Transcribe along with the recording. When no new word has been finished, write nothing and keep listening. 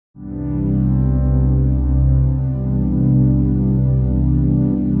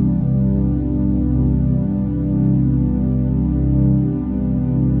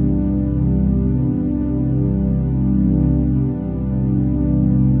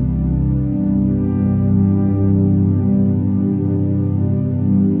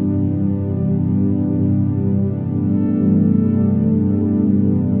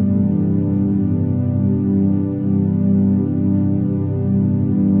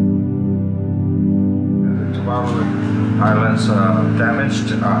Tuvalu Islands are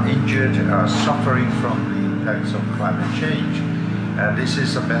damaged, are injured, are suffering from the impacts of climate change. And this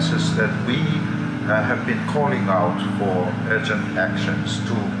is a message that we have been calling out for urgent actions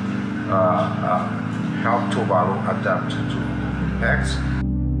to help Tuvalu adapt to impacts.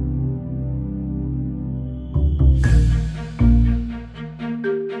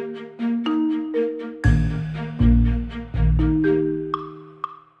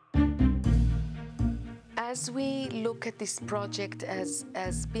 As we look at this project as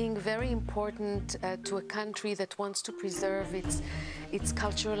being very important to a country that wants to preserve its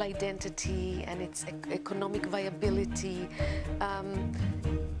cultural identity and its economic viability,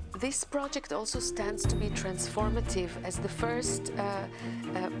 this project also stands to be transformative as the first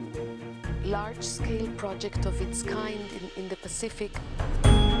large-scale project of its kind in the Pacific.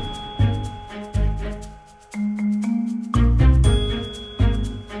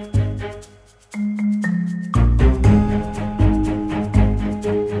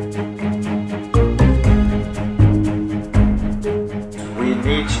 We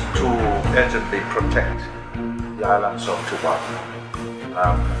need to urgently protect the islands of Tuvalu.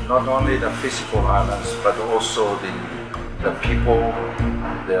 Not only the physical islands, but also the people,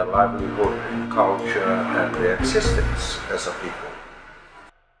 their livelihood, culture, and their existence as a people.